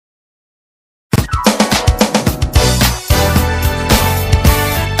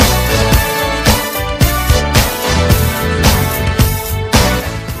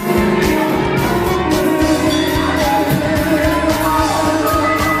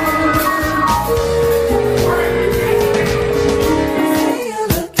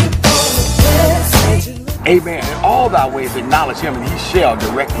Amen. In all thy ways acknowledge him, and he shall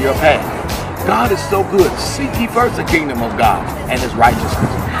direct your path. God is so good. Seek ye first the kingdom of God and his righteousness.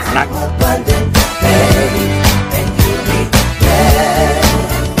 And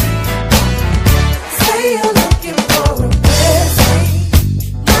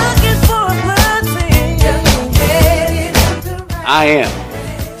I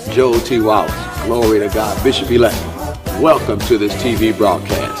am Joe T. Wallace. Glory to God. Bishop-elect. Welcome to this TV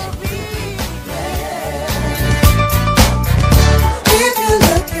broadcast.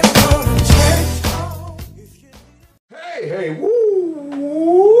 Hey,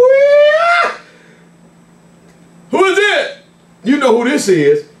 woo! Yeah. Who is it? You know who this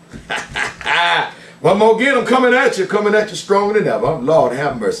is. One more again, I'm coming at you stronger than ever. Lord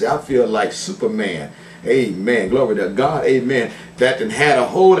have mercy. I feel like Superman. Amen. Glory to God. Amen. That done had a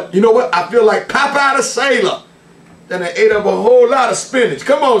whole, you know what? I feel like Popeye the Sailor. Then they ate up a whole lot of spinach.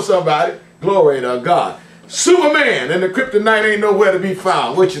 Come on, somebody. Glory to God. Superman and the kryptonite ain't nowhere to be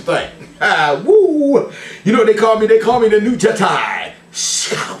found. What you think? Woo! You know what they call me? They call me the new Jedi.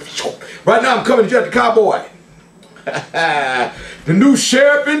 Right now I'm coming to Jet the Cowboy. The new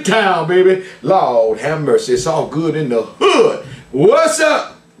sheriff in town, baby. Lord have mercy. It's all good in the hood. What's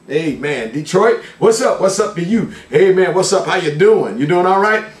up? Amen. Detroit, what's up? What's up to you? Amen. What's up? How you doing? You doing all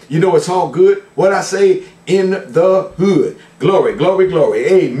right? You know it's all good. What I say, in the hood. Glory, glory, glory.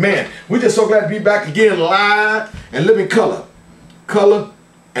 Amen. We're just so glad to be back again live and living color. Color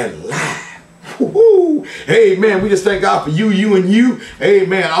and live. Woo-hoo. Amen. We just thank God for you, and you.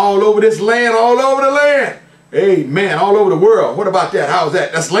 Amen. All over this land, all over the land. Amen. All over the world. What about that? How's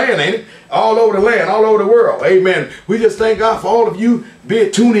that? That's land, ain't it? All over the land, all over the world. Amen. We just thank God for all of you be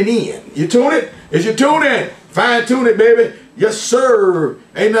tuning in. You tune it? Is you tune in? Fine tune it, baby. Yes, sir.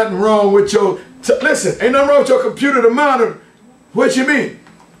 Ain't nothing wrong with your... Listen, ain't nothing wrong with your computer to monitor. What you mean?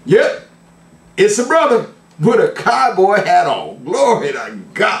 Yep. It's a brother with a cowboy hat on. Glory to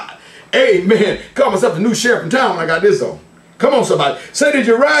God. Amen. Call myself the new sheriff in town when I got this on. Come on, somebody. Say, did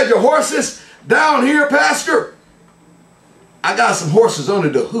you ride your horses down here, Pastor? I got some horses under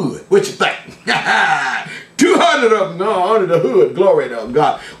the hood. What you think? 200 of them under the hood. Glory to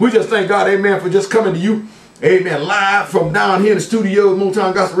God. We just thank God, amen, for just coming to you. Amen. Live from down here in the studio,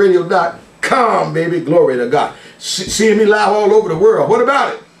 MotownGospelRadio.com, baby. Glory to God. Seeing me live all over the world. What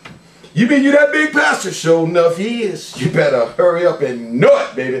about it? You mean you that big pastor? Sure enough, he is. You better hurry up and know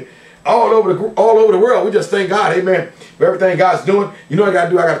it, baby. All over the world. We just thank God, amen, for everything God's doing. You know what I got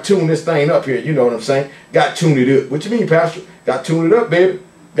to do? I got to tune this thing up here. You know what I'm saying? Got to tune it up. What you mean, Pastor? Got to tune it up, baby.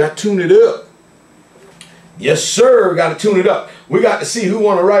 Got to tune it up. Yes, sir. Got to tune it up. We got to see who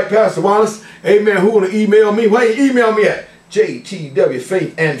want to write Pastor Wallace. Amen. Who want to email me? Where you email me at?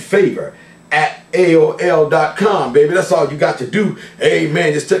 JTWFaithAndFavor@AOL.com, baby. That's all you got to do.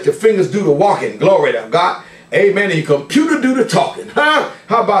 Amen. Just take your fingers, do the walking. Glory to God. Amen. And your computer do the talking. Huh?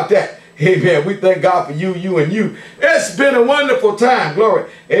 How about that? Amen. We thank God for you, and you. It's been a wonderful time. Glory.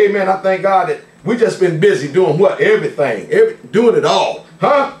 Amen. I thank God that we just been busy doing what? Everything. Doing it all.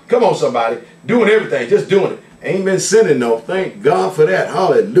 Huh? Come on, somebody. Doing everything. Just doing it. Ain't been sinning, no. Thank God for that.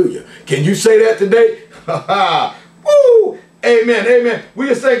 Hallelujah. Can you say that today? Ha ha. Woo. Amen. Amen. We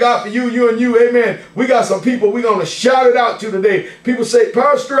just thank God for you, and you. Amen. We got some people we're going to shout it out to today. People say,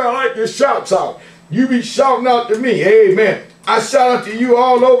 Pastor, I like your shouts out. You be shouting out to me. Amen. I shout out to you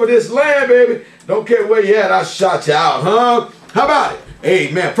all over this land, baby. Don't care where you at, I shout you out, huh? How about it?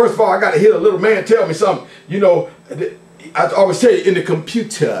 Amen. First of all, I got to hear a little man tell me something. You know, I always tell you, in the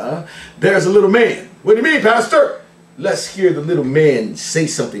computer, there's a little man. What do you mean, Pastor? Let's hear the little man say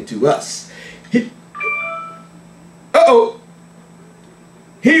something to us. Uh-oh.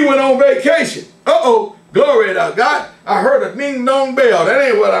 He went on vacation. Uh-oh. Glory to God. I heard a ding-dong bell. That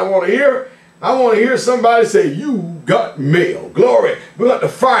ain't what I want to hear. I want to hear somebody say, you got mail. Glory. We're going to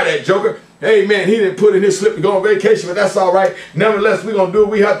fire that joker. Amen. He didn't put in his slip to go on vacation, but that's all right. Nevertheless, we're going to do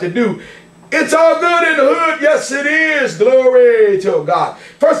what we have to do. It's all good in the hood. Yes, it is. Glory to God.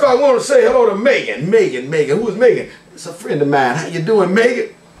 First of all, I want to say hello to Megan. Megan. Who is Megan? It's a friend of mine. How you doing,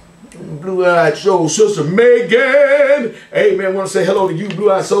 Megan? Blue-eyed soul sister Megan. Amen. I want to say hello to you,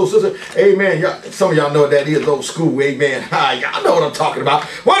 blue-eyed soul sister. Amen. Some of y'all know what that is, old school. Amen. Y'all know what I'm talking about.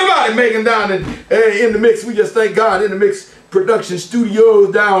 What about it, Megan, down in the mix? We just thank God in the mix production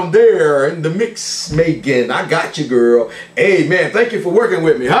studios down there in the mix, Megan. I got you, girl. Amen. Thank you for working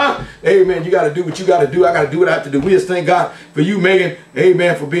with me, huh? Amen. You got to do what you got to do. I got to do what I have to do. We just thank God for you, Megan.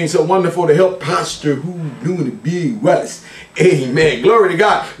 Amen. For being so wonderful to help Pastor who doing the big Wallace. Amen. Glory to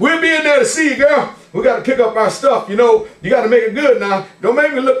God. We'll be in there to see you, girl. We got to pick up our stuff. You know, you got to make it good now. Don't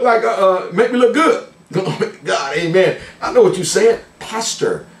make me look like, make me look good. God, amen. I know what you're saying.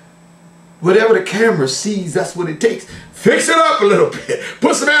 Pastor, Whatever the camera sees, that's what it takes. Fix it up a little bit.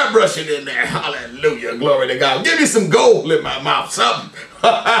 Put some airbrushing in there. Hallelujah. Glory to God. Give me some gold in my mouth. Something.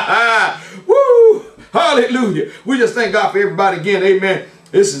 Woo. Hallelujah. We just thank God for everybody again. Amen.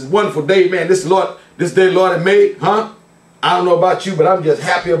 This is a wonderful day, man. This day Lord had made. Huh? I don't know about you, but I'm just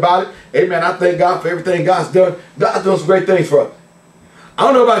happy about it. Amen. I thank God for everything God's done. God's doing some great things for us. I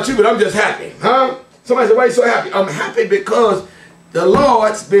don't know about you, but I'm just happy. Huh? Somebody said, why are you so happy? I'm happy because the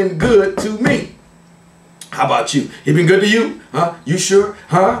Lord's been good to me. How about you? He been good to you? Huh? You sure?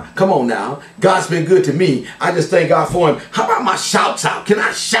 Huh? Come on now. God's been good to me. I just thank God for him. How about my shouts out? Can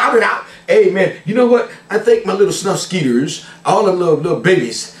I shout it out? Amen. You know what? I think my little snuff skeeters, all them little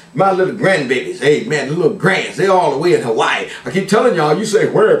babies, my little grandbabies, amen, the little grands, they all the way in Hawaii. I keep telling y'all, you say,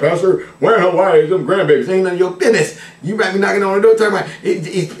 where, Pastor? Where in Hawaii is them grandbabies? Ain't none of your business. You might be knocking on the door talking about,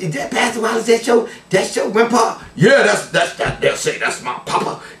 is that Pastor Wallace, that's your grandpa? Yeah, they'll say, that's my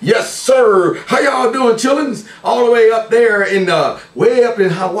papa. Yes, sir. How y'all doing, chillins? All the way up there way up in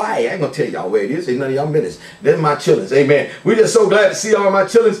Hawaii. I ain't gonna tell y'all where it is. Ain't none of y'all business. They're my chillins, amen. We just so glad to see all my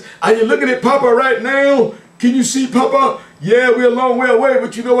chillins. Are you looking at Papa right now? Can you see Papa? Yeah, we're a long way away,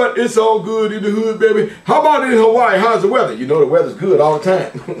 but you know what? It's all good in the hood, baby. How about in Hawaii? How's the weather? You know the weather's good all the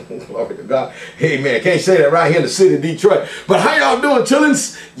time. Glory to God. Hey, man, can't say that right here in the city of Detroit. But how y'all doing,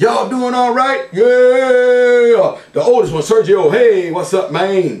 chillins? Y'all doing all right? Yeah. The oldest one, Sergio. Hey, what's up,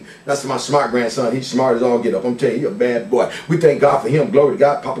 man? That's my smart grandson. He's smart as all get up. I'm telling you, he's a bad boy. We thank God for him. Glory to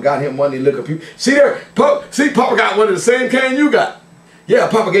God. Papa got him one of the little computers. See there? Papa got one of the same kind you got. Yeah,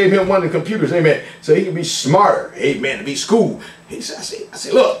 Papa gave him one of the computers, amen, so he can be smarter, amen, to be school. I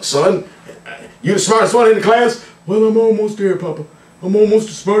said, look, son, you the smartest one in the class? Well, I'm almost there, Papa. I'm almost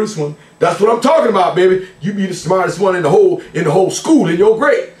the smartest one. That's what I'm talking about, baby. You be the smartest one in the whole school, in your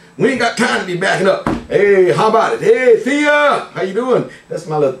grade. We ain't got time to be backing up. Hey, how about it? Hey, Thea, how you doing? That's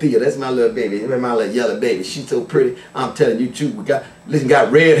my little Thea. That's my little baby. That's my little yellow baby. She's so pretty. I'm telling you, too. Got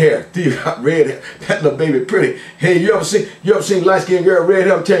red hair. Thea got red hair. That little baby pretty. Hey, you ever seen light-skinned girl red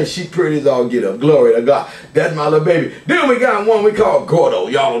hair? I'm telling you, she pretty as all get up. Glory to God. That's my little baby. Then we got one we call Gordo.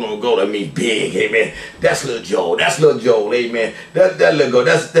 Y'all don't know Gordo means big. Amen. That's little Joel. That's little Joel. Amen. That little girl.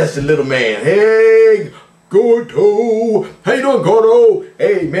 That's the little man. Hey, Gordo. How you doing, Gordo?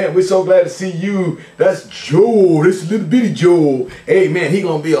 Hey, man, we're so glad to see you. That's Joel. This little bitty Joel. Hey, man, he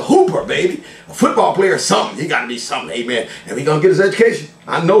gonna be a hooper, baby. A football player or something. He gotta be something, amen. And he gonna get his education.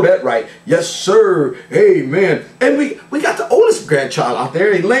 I know that, right? Yes, sir. Amen. And we got the oldest grandchild out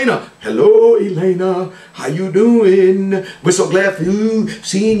there, Elena. Hello, Elena. How you doing? We're so glad for you,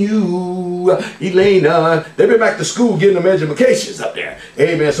 seeing you, Elena. They've been back to school getting them educations up there.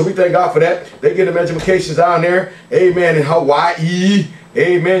 Amen. So we thank God for that. They get them educations down there. Amen. In Hawaii.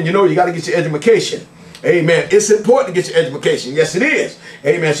 Amen. You know, you got to get your education. Amen. It's important to get your education. Yes, it is.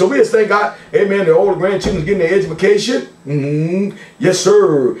 Amen. So we just thank God. Amen. The older grandchildren getting their education. Yes,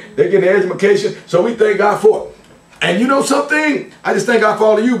 sir. They're getting their education. So we thank God for it. And you know something? I just thank God for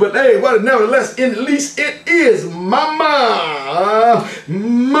all of you. But hey, but nevertheless, at least it is Mama.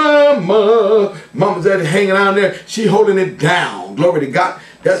 Mama's there hanging out there. She holding it down. Glory to God.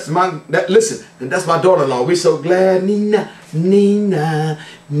 Listen, and that's my daughter-in-law. We're so glad, Nina. Amen.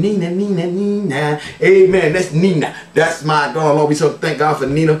 That's Nina. That's my daughter-in-law. We so thank God for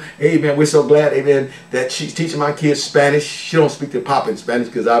Nina. Amen. We're so glad, amen, that she's teaching my kids Spanish. She don't speak to Papa in Spanish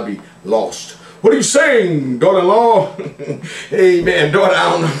because I'll be lost. What are you saying, daughter-in-law? Amen, daughter,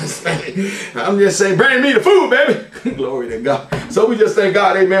 I don't know Spanish. I'm just saying, bring me the food, baby. Glory to God. So we just thank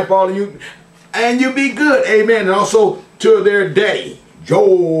God, amen, for all of you. And you be good, amen. And also to their daddy,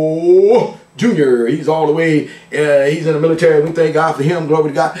 Joe Jr. He's all the way, he's in the military. We thank God for him. Glory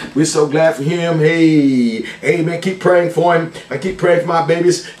to God. We're so glad for him. Hey, amen. Keep praying for him. I keep praying for my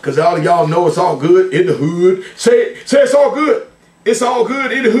babies because all of y'all know it's all good in the hood. Say it's all good. It's all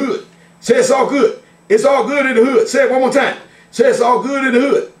good in the hood. Say it's all good. It's all good in the hood. Say it one more time. Say it's all good in the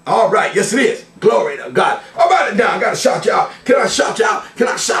hood. All right. Yes, it is. Glory to God. I'll write it down. I got to shout you out. Can I shout you out? Can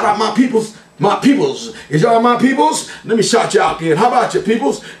I shout out my peoples? My peoples. Is y'all my peoples? Let me shout you out then. How about your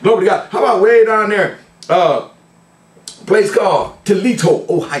peoples? Glory to God. How about way down there? Place called Toledo,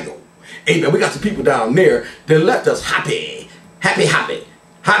 Ohio. Amen. We got some people down there that left us happy. Happy, happy.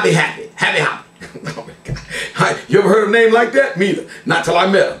 Happy, happy. Happy, happy. Oh my God. You ever heard of a name like that? Me either. Not till I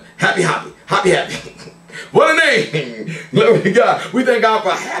met him. Happy, happy. Happy, happy. What a name. Glory to God. We thank God for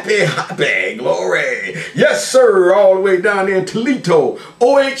happy, happy. Glory. Yes, sir. All the way down there in Toledo.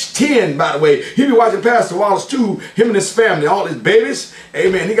 OH10, by the way. He be watching Pastor Wallace too. Him and his family. All his babies.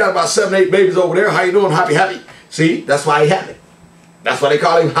 Amen. He got about 7, 8 babies over there. How you doing? Happy, happy. See, that's why he happy. That's why they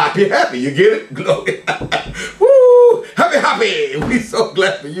call him happy, happy. You get it? Glory. Woo. Happy, happy. We so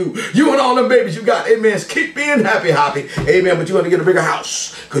glad for you. You and all them babies you got. Amen. Keep being happy, happy. Amen. But you're going to get a bigger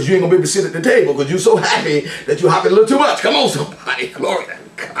house because you ain't going to be able to sit at the table because you're so happy that you're happy a little too much. Come on, somebody. Glory to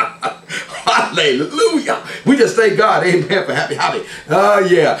God. Hallelujah. We just thank God, amen, for happy, happy.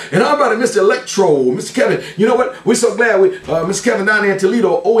 Yeah. And how about it, Mr. Electro, Mr. Kevin? You know what? We're so glad Mr. Kevin down there in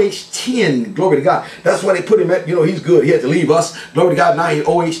Toledo, OH10. Glory to God. That's why they put him at, you know, he's good. He had to leave us. Glory to God. Now he's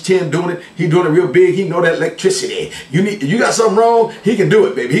OH10 doing it. He's doing it real big. He know that electricity. You got something wrong, he can do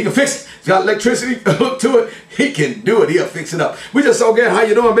it, baby. He can fix it. He's got electricity, hook to it. He can do it. He'll fix it up. We just so glad. How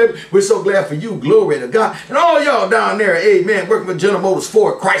you doing, baby? We're so glad for you. Glory to God. And all y'all down there, amen, working with General Motors,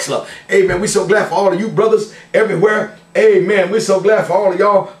 Ford, Chrysler. Amen. We're so glad for all of you brothers everywhere. Amen. We're so glad for all of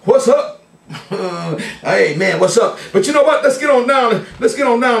y'all. What's up? Hey man, what's up? But you know what? Let's get on down. Let's get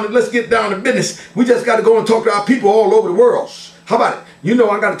down to business. We just got to go and talk to our people all over the world. How about it? You know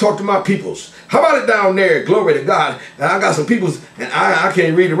I got to talk to my peoples. How about it down there? Glory to God. And I got some peoples, and I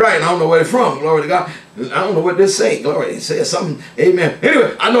can't read it right. And I don't know where it's from. Glory to God. I don't know what this say. Glory. It says something. Amen.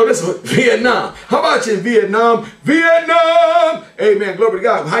 Anyway, I know this is Vietnam. How about you in Vietnam? Vietnam. Amen. Glory to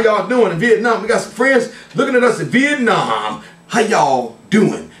God. How y'all doing in Vietnam? We got some friends looking at us in Vietnam. How y'all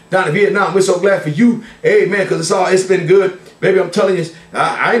doing? Down in Vietnam, we're so glad for you, amen, because it's been good. Baby, I'm telling you,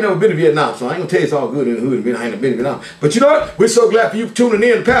 I ain't never been to Vietnam, so I ain't gonna tell you it's all good in the hood. I ain't never been to Vietnam. But you know what? We're so glad for you tuning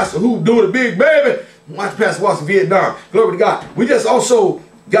in, Pastor who doing the big baby. Watch Pastor Wallace in Vietnam. Glory to God. We just also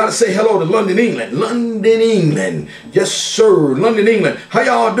got to say hello to London, England. London, England. Yes, sir. London, England. How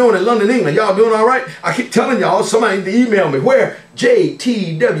y'all doing in London, England? Y'all doing all right? I keep telling y'all, somebody need to email me. Where?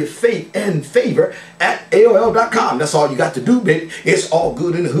 JTW Faith and Favor at AOL.com. That's all you got to do, baby. It's all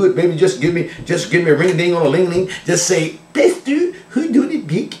good in the hood, baby. Just give me a ring ding on a ling ling. Just say, Pastor, who do the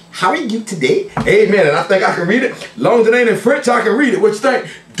big? How are you today? Amen. And I think I can read it. As long as it ain't in French, I can read it. What you think?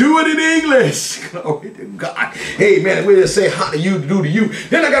 Do it in English. Glory to God. Amen. We just say how do you do to you.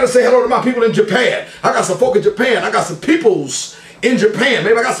 Then I got to say hello to my people in Japan. I got some folk in Japan. I got some peoples in Japan.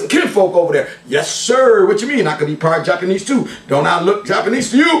 Maybe I got some kinfolk over there. Yes, sir. What you mean? I could be part Japanese too. Don't I look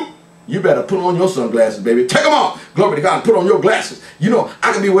Japanese to you? You better put on your sunglasses, baby. Take them off. Glory to God. And put on your glasses. You know,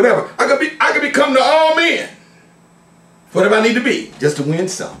 I can be whatever. I can become to all men. Whatever I need to be, just to win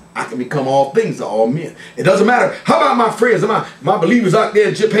some. I can become all things to all men. It doesn't matter. How about my friends and my believers out there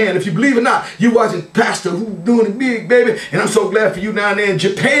in Japan? If you believe it or not, you watching Pastor who doing it big, baby. And I'm so glad for you down there in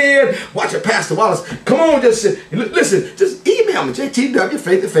Japan watching Pastor Wallace. Come on, just listen. Just email me,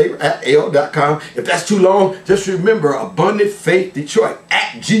 jtwfaithandfavor@AOL.com. If that's too long, just remember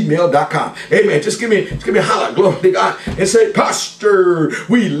abundantfaithdetroit@gmail.com. Amen. Just give me a holler, glory to God, and say, Pastor,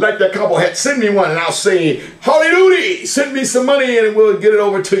 we like that cowboy hat. Send me one, and I'll say, hallelujah. Send me some money and we'll get it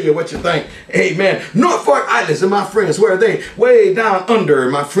over to you. What you think? Amen. Norfolk Islands and my friends, where are they? Way down under.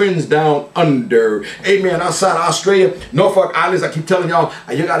 My friends down under. Amen. Outside of Australia, Norfolk Islands. I keep telling y'all,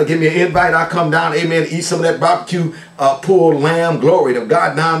 you got to give me an invite. I'll come down. Amen. Eat some of that barbecue pulled lamb. Glory to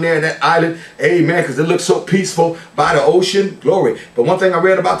God down there in that island. Amen. Because it looks so peaceful by the ocean. Glory. But one thing I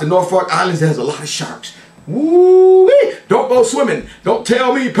read about the Norfolk Islands, there's a lot of sharks. Woo-wee. Don't go swimming. Don't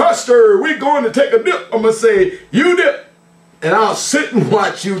tell me, Pastor, we're going to take a dip. I'm going to say, you dip. And I'll sit and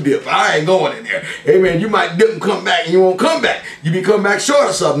watch you dip. I ain't going in there. Amen. You might dip and come back and you won't come back. You be come back short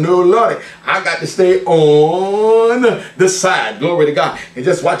or something. No, Lordy. I got to stay on the side. Glory to God. And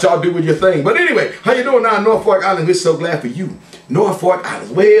just watch y'all do with your thing. But anyway, how you doing now in Norfolk Island? We're so glad for you. Norfolk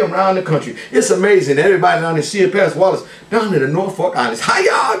Islands, way around the country. It's amazing. Everybody down there seeing Pastor Wallace down in the Norfolk Islands. How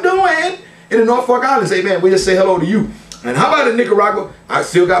y'all doing in the Norfolk Islands? Amen. We just say hello to you. And how about in Nicaragua? I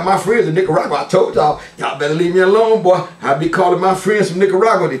still got my friends in Nicaragua. I told y'all better leave me alone, boy. I be calling my friends from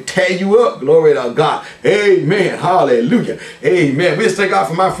Nicaragua to tear you up. Glory to God. Amen. Hallelujah. Amen. We just thank God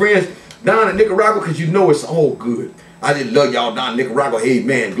for my friends down in Nicaragua because you know it's all good. I just love y'all down in Nicaragua.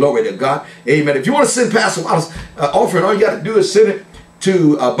 Amen. Glory to God. Amen. If you want to send Pastor Wallace offering, all you got to do is send it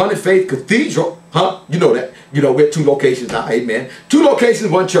to Abundant Faith Cathedral. Huh? You know that. You know, we're at 2 locations now. Amen. 2 locations,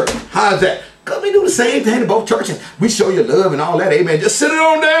 1 church. How's that? Because we do the same thing in both churches. We show you love and all that. Amen. Just sit it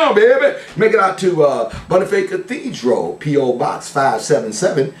on down, baby. Make it out to Abundant Faith Cathedral, P.O. Box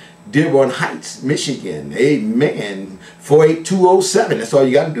 577, Dearborn Heights, Michigan. Amen. 48207. That's all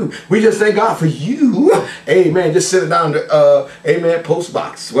you got to do. We just thank God for you. Amen. Just sit it down to, amen, post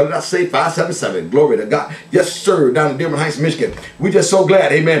box. What did I say? 577. Glory to God. Yes, sir. Down in Dearborn Heights, Michigan. We just so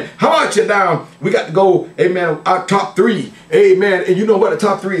glad. Amen. How about you down? We got to go, amen, our top 3. Amen. And you know what? The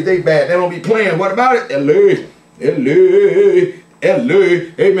top 3, they bad. They don't be playing. What about it? L.A. L.A.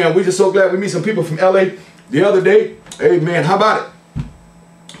 L.A. Amen. We just so glad we meet some people from L.A. the other day. Amen. How about it?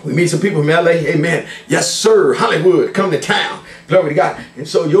 We meet some people from L.A. Amen. Yes, sir. Hollywood, come to town. Glory to God. And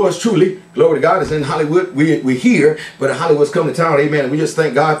so yours truly, glory to God, is in Hollywood. We're here, but Hollywood's coming to town. Amen. And we just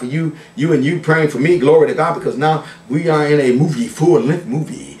thank God for you and you praying for me. Glory to God, because now we are in a movie, full-length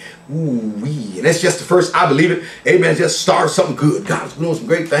movie. Ooh-wee. And that's just the first, I believe it. Amen. Just start something good. God's doing some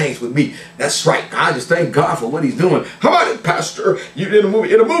great things with me. That's right. I just thank God for what he's doing. How about it, Pastor? You in a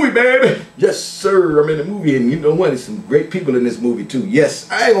movie? In a movie, baby. Yes, sir. I'm in a movie. And you know what? There's some great people in this movie, too.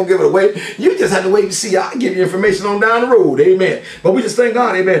 Yes. I ain't going to give it away. You just have to wait and see. I'll give you information on down the road. Amen. But we just thank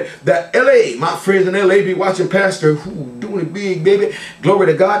God, amen, that L.A., my friends in L.A. be watching Pastor who doing it big, baby. Glory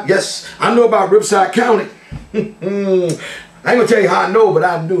to God. Yes. I know about Riverside County. I ain't gonna tell you how I know, but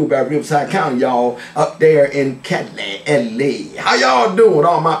I knew about Riverside County, y'all, up there in Cathedral, L.A. How y'all doing?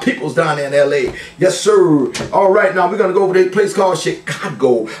 All my peoples down there in L.A. Yes, sir. All right, now we're gonna go over to a place called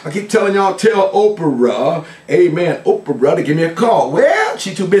Chicago. I keep telling y'all, tell Oprah, amen, Oprah to give me a call. Well,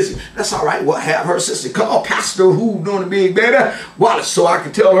 she too busy. That's all right. Well, have her sister call Pastor who doing the big baby, Wallace, so I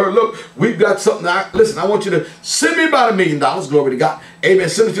can tell her, look, we've got something. Listen, I want you to send me about $1 million. Glory to God. Amen.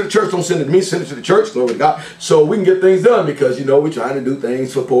 Send it to the church. Don't send it to me. Send it to the church. Glory to God. So we can get things done, because, you know, we're trying to do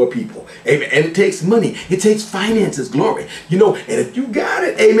things for poor people. Amen. And it takes money. It takes finances. Glory. You know, and if you got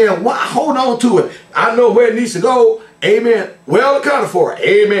it, amen, why hold on to it? I know where it needs to go. Amen. Well accounted for.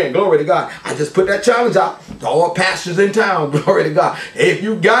 Amen. Glory to God. I just put that challenge out to all pastors in town. Glory to God. If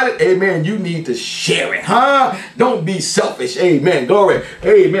you got it, amen, you need to share it. Huh? Don't be selfish. Amen. Glory.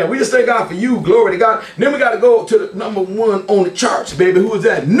 Amen. We just thank God for you. Glory to God. Then we got to go to the #1 on the charts, baby. Who is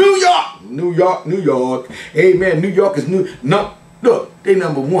that? New York. New York. New York. Amen. New York is new. No. Look, they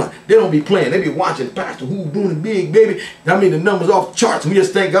 #1. They don't be playing. They be watching Pastor who doing it big, baby. I mean, the numbers off the charts. We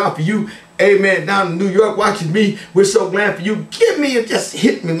just thank God for you. Amen. Down in New York watching me. We're so glad for you. Give me a, just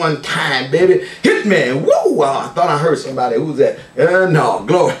hit me one time, baby. Hit me. Woo! I thought I heard somebody. Who's that? No.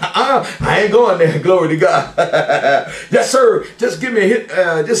 Glory. I ain't going there. Glory to God. Yes, sir. Just give me a hit.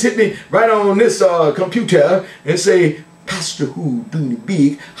 Just hit me right on this computer and say, Pastor who doing it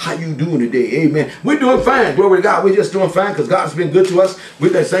big, how you doing today? Amen. We're doing fine. Glory to God. We're just doing fine because God's been good to us. We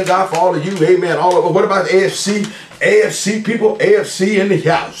just thank God for all of you. Amen. All of us. What about the AFC? AFC people, AFC in the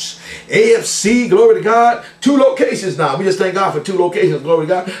house. AFC, glory to God. 2 locations now. We just thank God for 2 locations. Glory to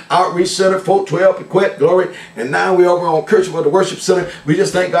God. Outreach Center, 412 Pequet, glory. And now we're over on Kirchhoff, the Worship Center. We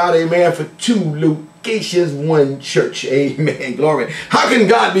just thank God, amen, for 2 locations, 1 church. Amen. Glory. How can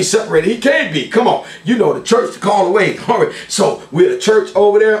God be separated? He can't be. Come on. You know the church to call away. Glory. So we're the church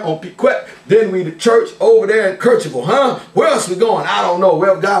over there on Pequet. Then we the church over there in Kirchhoff. Huh? Where else we going? I don't know.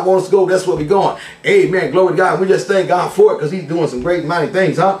 Wherever God wants us to go, that's where we're going. Amen. Glory to God. We just thank God for it because he's doing some great mighty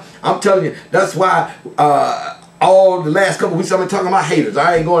things, huh? I'm telling you, that's why all the last couple of weeks I've been talking about haters.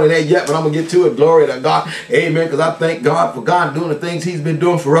 I ain't going to that yet, but I'm going to get to it. Glory to God. Amen. Because I thank God for God doing the things he's been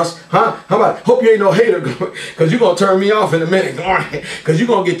doing for us. Huh? How about it? Hope you ain't no hater, because you're going to turn me off in a minute. Because you're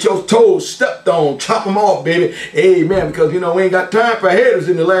going to get your toes stepped on. Chop them off, baby. Amen. Because, you know, we ain't got time for haters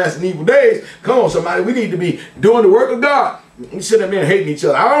in the last and evil days. Come on, somebody. We need to be doing the work of God. We sitting there hating each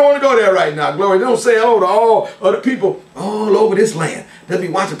other. I don't want to go there right now. Glory. Don't say hello to all other people all over this land. They'll be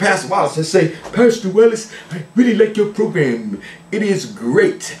watching Pastor Wallace and say, Pastor Wallace, I really like your program. It is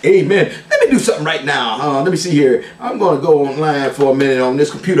great. Amen. Let me do something right now. Let me see here. I'm going to go online for a minute on this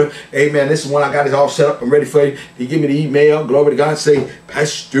computer. Amen. This is one I got it all set up. I'm ready for you. He give me the email. Glory to God. Say,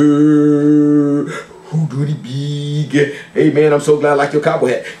 Pastor, who do the big? Amen. I'm so glad I like your cowboy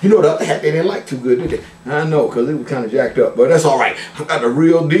hat. You know the other hat they didn't like too good, did they? I know, because it was kind of jacked up. But that's all right. I got the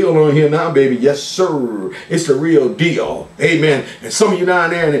real deal on here now, baby. Yes, sir. It's the real deal. Amen. And some of you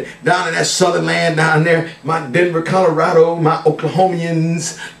down there, down in that southern land down there, my Denver, Colorado, my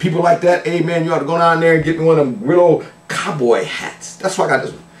Oklahomians, people like that, amen. You ought to go down there and get me one of them real cowboy hats. That's why I got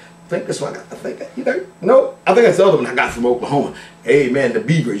this one. I think that's what I got. I think you know, no, I think that's the other one I got from Oklahoma. Amen. The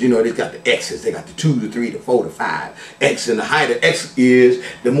Beavers, you know, they got the X's. They got the 2, the 3, the 4, the 5 X, and the higher the X is,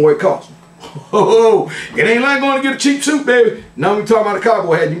 the more it costs. Oh, it ain't like going to get a cheap suit, baby. Now we talking about a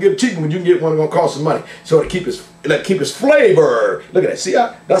cowboy hat. You can get a cheap one, you can get one that's gonna cost some money. So to keep its flavor. Look at that. See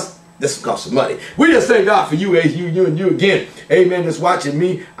how this costs some money. We just thank God for you, you and you again. Amen. Just watching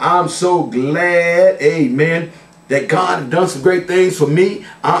me. I'm so glad. Amen. That God has done some great things for me.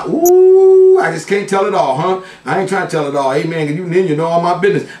 I just can't tell it all, huh? I ain't trying to tell it all. Amen. You know all my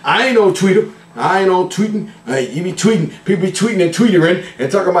business. I ain't no tweeter. I ain't on tweeting. You be tweeting. People be tweeting and tweetering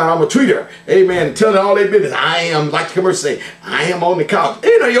and talking about I'm a tweeter. Amen. And telling all their business. I am, like the commercial say, I am on the couch. It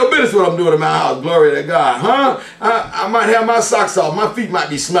ain't none of your business what I'm doing in my house. Glory to God. Huh? I might have my socks off. My feet might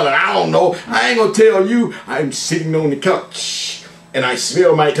be smelling. I don't know. I ain't going to tell you. I'm sitting on the couch and I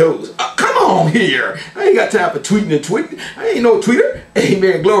smell my toes. Come on here. I ain't got time for tweeting and tweeting. I ain't no tweeter.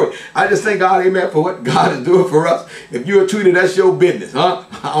 Amen. Glory. I just thank God, amen, for what God is doing for us. If you're treated, that's your business, huh?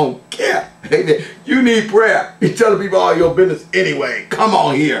 I don't care. Amen. You need prayer. You're telling people all your business anyway. Come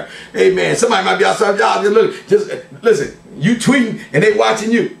on here. Amen. Somebody might be outside, y'all just listen, you tweeting and they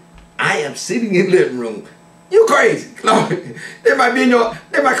watching you. I am sitting in the living room. You crazy. They might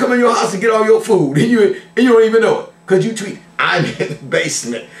come in your house and get all your food and you don't even know it. Because you tweet, I'm in the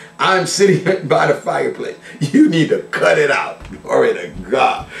basement. I'm sitting by the fireplace. You need to cut it out. Glory to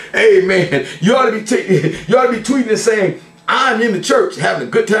God. Amen. You ought to be tweeting and saying, I'm in the church having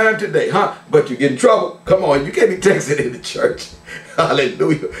a good time today, huh? But you get in trouble. Come on, you can't be texting in the church.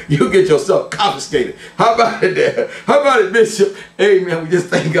 Hallelujah. You get yourself confiscated. How about it there? How about it, Bishop? Amen. We just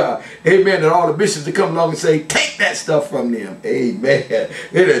thank God. Amen. That all the bishops that come along and say, take that stuff from them. Amen.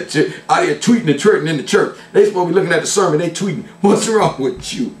 They're out here tweeting and tricking in the church. They supposed to be looking at the sermon. They tweeting, what's wrong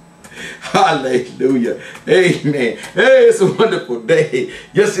with you? Hallelujah. Amen. Hey, it's a wonderful day.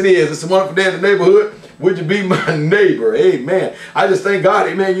 Yes, it is. It's a wonderful day in the neighborhood. Would you be my neighbor? Amen. I just thank God.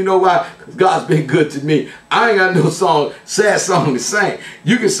 Amen. You know why? Because God's been good to me. I ain't got no sad song to sing.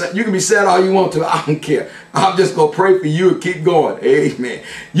 You can be sad all you want to. I don't care. I'm just going to pray for you and keep going. Amen.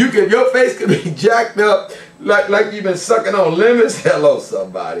 Your face could be jacked up like you've been sucking on lemons. Hello,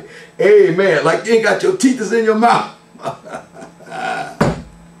 somebody. Amen. Like you ain't got your teeth in your mouth.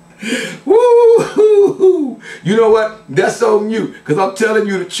 Woo! You know what? That's on you. Because I'm telling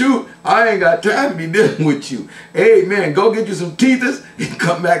you the truth. I ain't got time to be dealing with you. Amen. Go get you some teethers and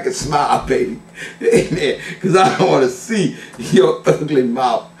come back and smile, baby. Amen. Because I don't want to see your ugly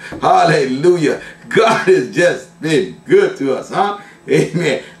mouth. Hallelujah. God has just been good to us, huh?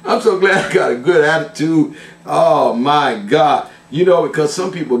 Amen. I'm so glad I got a good attitude. Oh my God. You know, because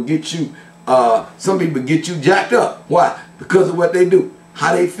some people get you jacked up. Why? Because of what they do.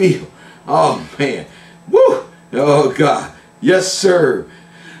 How they feel. Oh, man. Woo. Oh, God. Yes, sir.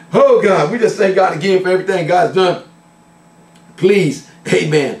 Oh, God. We just thank God again for everything God's done. Please,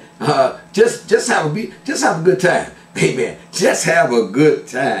 amen. Just have a good time. Amen. Just have a good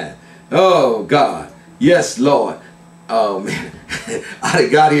time. Oh, God. Yes, Lord. Oh, man. I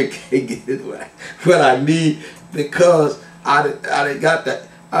got here, can't get it what I need because I done got that.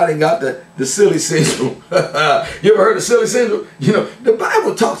 I done got the silly syndrome. You ever heard of silly syndrome? You know, the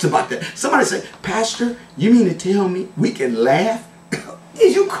Bible talks about that. Somebody say, Pastor, you mean to tell me we can laugh?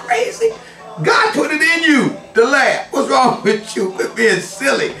 Is you crazy? God put it in you to laugh. What's wrong with you for being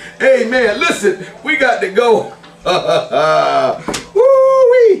silly? Amen. Listen, we got to go.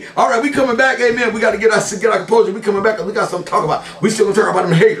 Woo-wee. All right, we coming back. Amen. We got to get our composure. We coming back and we got something to talk about. We still going to talk about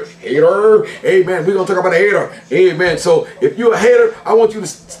them haters. Hater. Amen. We're going to talk about a hater. Amen. So if you're a hater, I want you to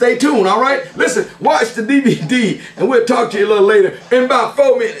stay tuned. All right. Listen, watch the DVD and we'll talk to you a little later in about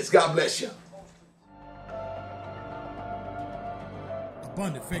 4 minutes. God bless you.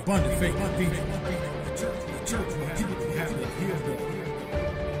 Abundant faith. The church will people have it healed.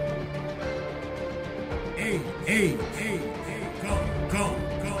 Hey, come.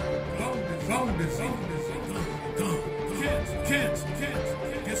 Can't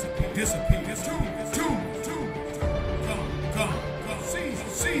disappear. It's too. Come.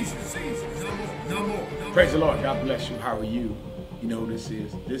 Seizure. No more. Praise the Lord. God bless you. How are you? You know, this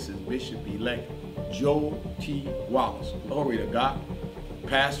is Bishop-elect Joel T. Wallace. Glory to God.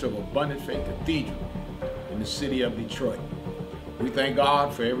 Pastor of Abundant Faith Cathedral in the city of Detroit. We thank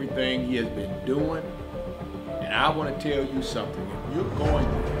God for everything He has been doing. And I want to tell you something. If you're going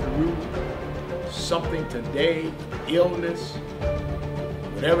through something today, illness,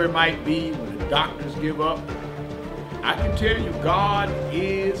 whatever it might be, when the doctors give up, I can tell you God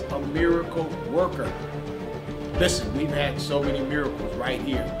is a miracle worker. Listen, we've had so many miracles right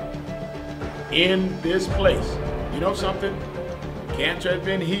here in this place. You know something? Cancer has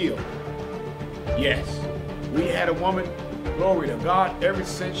been healed. Yes. We had a woman, glory to God, ever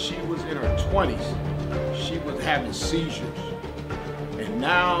since she was in her 20s. She was having seizures, and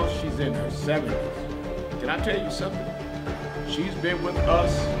now she's in her 70s. Can I tell you something? She's been with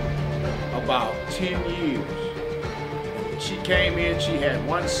us about 10 years. And when she came in, she had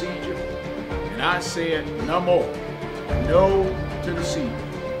one seizure, and I said, no more. No to the seizure.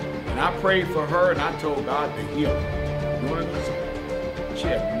 And I prayed for her, and I told God to heal her. You want to know something? She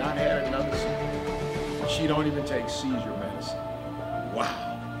has not had another seizure. She don't even take seizure medicine.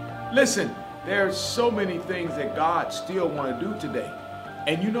 Wow. Listen. There's so many things that God still want to do today.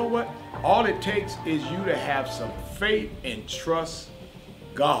 And you know what? All it takes is you to have some faith and trust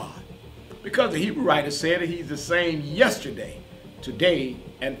God. Because the Hebrew writer said that He's the same yesterday, today,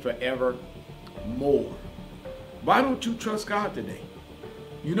 and forevermore. Why don't you trust God today?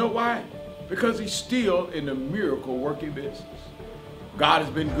 You know why? Because He's still in the miracle working business. God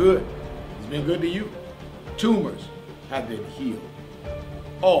has been good. He's been good to you. Tumors have been healed.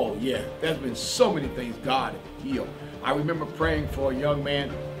 Oh yeah, there's been so many things God has healed. I remember praying for a young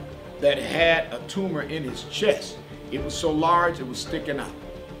man that had a tumor in his chest. It was so large it was sticking out.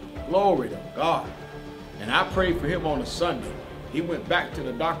 Glory to God. And I prayed for him on a Sunday. He went back to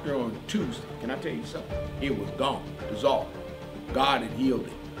the doctor on Tuesday. Can I tell you something? It was gone, dissolved. God had healed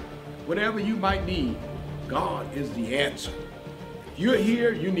it. Whatever you might need, God is the answer. If you're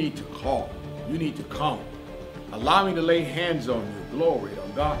here, you need to call. You need to come. Allow me to lay hands on you. Glory to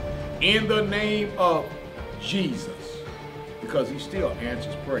God. In the name of Jesus. Because he still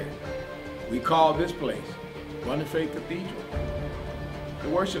answers prayer. We call this place Abundant Faith Cathedral, the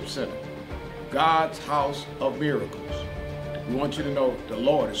worship center, God's house of miracles. We want you to know the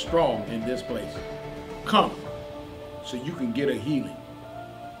Lord is strong in this place. Come so you can get a healing.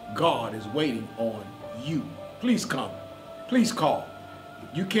 God is waiting on you. Please come. Please call.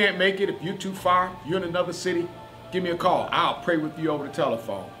 If you can't make it, if you're too far, you're in another city, give me a call. I'll pray with you over the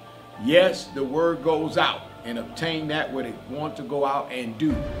telephone. Yes, the word goes out, and obtain that what it wants to go out and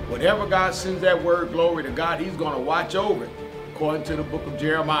do. Whatever God sends that word, glory to God, he's going to watch over it, according to the book of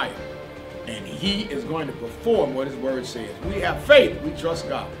Jeremiah. And he is going to perform what his word says. We have faith. We trust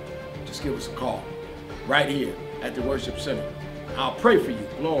God. Just give us a call right here at the worship center. I'll pray for you.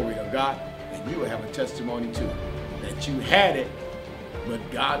 Glory to God. And you will have a testimony too that you had it, but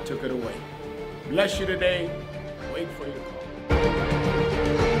God took it away. Bless you today. Wait for your call.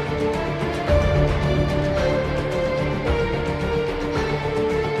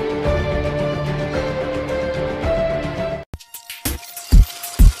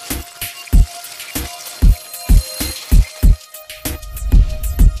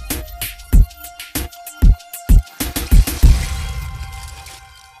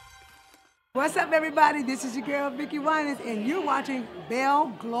 What's up, everybody? This is your girl, Vicki Winans, and you're watching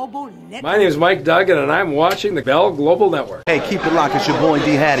Bell Global Network. My name is Mike Duggan, and I'm watching the Bell Global Network. Hey, keep it locked. It's your boy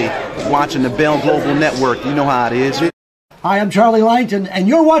D. Hattie, watching the Bell Global Network. You know how it is. Hi, I'm Charlie Langton, and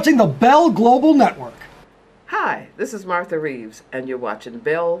you're watching the Bell Global Network. Hi, this is Martha Reeves, and you're watching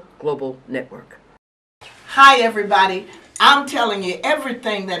Bell Global Network. Hi, everybody. I'm telling you,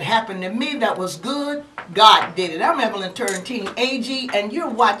 everything that happened to me that was good, God did it. I'm Evelyn Turrentine, AG, and you're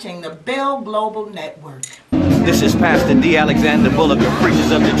watching the Bell Global Network. This is Pastor D. Alexander Bullock of Preachers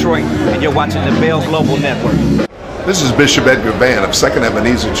of Detroit, and you're watching the Bell Global Network. This is Bishop Edgar Van of Second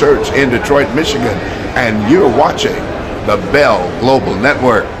Ebenezer Church in Detroit, Michigan, and you're watching the Bell Global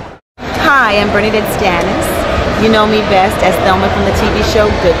Network. Hi, I'm Bernadette Stanis. You know me best as Thelma from the TV show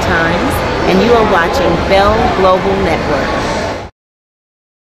Good Times, and you are watching Bell Global Network.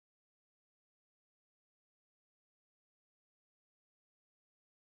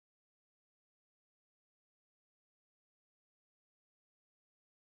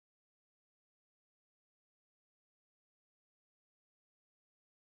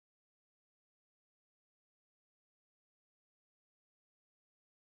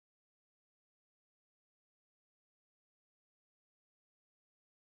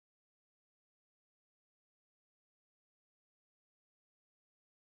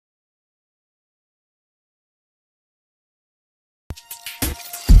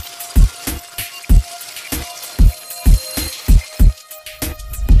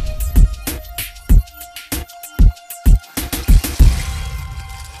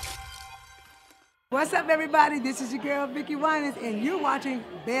 What's up, everybody? This is your girl, Vicki Winans, and you're watching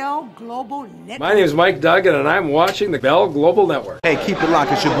Bell Global Network. My name is Mike Duggan, and I'm watching the Bell Global Network. Hey, keep it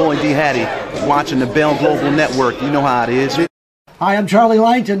locked. It's your boy D. Hattie, watching the Bell Global Network. You know how it is. Hi, I'm Charlie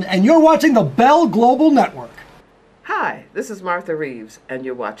Langton, and you're watching the Bell Global Network. Hi, this is Martha Reeves, and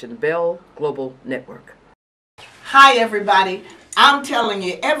you're watching Bell Global Network. Hi, everybody. I'm telling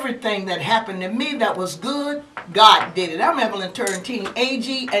you, everything that happened to me that was good, God did it. I'm Evelyn Turrentine,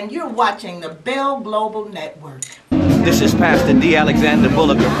 AG, and you're watching the Bell Global Network. This is Pastor D. Alexander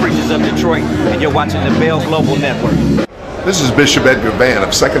Bullock of Preachers of Detroit, and you're watching the Bell Global Network. This is Bishop Edgar Van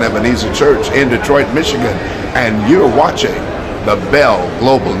of Second Ebenezer Church in Detroit, Michigan, and you're watching the Bell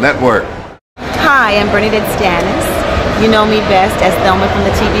Global Network. Hi, I'm Bernadette Stanis. You know me best as Thelma from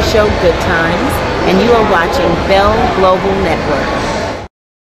the TV show Good Times, and you are watching Bell Global Network.